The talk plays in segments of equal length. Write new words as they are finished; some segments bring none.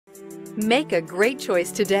Make a great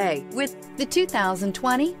choice today with the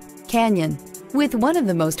 2020 Canyon. With one of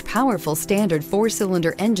the most powerful standard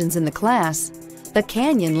 4-cylinder engines in the class, the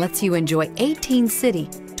Canyon lets you enjoy 18 city,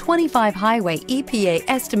 25 highway EPA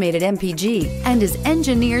estimated MPG, and is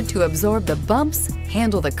engineered to absorb the bumps,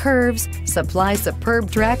 handle the curves, supply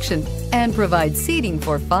superb traction, and provide seating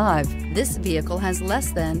for 5. This vehicle has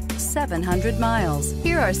less than 700 miles.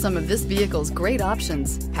 Here are some of this vehicle's great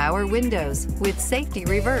options: power windows with safety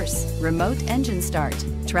reverse, remote engine start,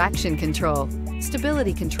 traction control,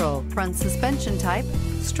 stability control, front suspension type,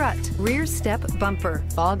 strut, rear step bumper,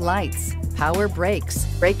 fog lights, power brakes,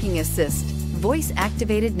 braking assist,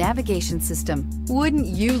 voice-activated navigation system. Wouldn't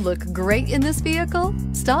you look great in this vehicle?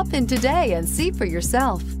 Stop in today and see for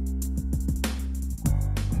yourself.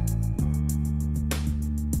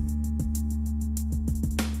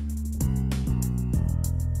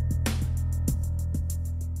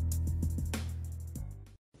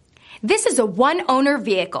 This is a one-owner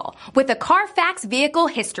vehicle with a Carfax Vehicle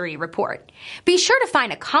History Report. Be sure to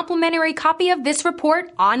find a complimentary copy of this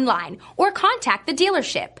report online or contact the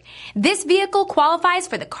dealership. This vehicle qualifies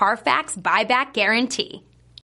for the Carfax Buyback Guarantee.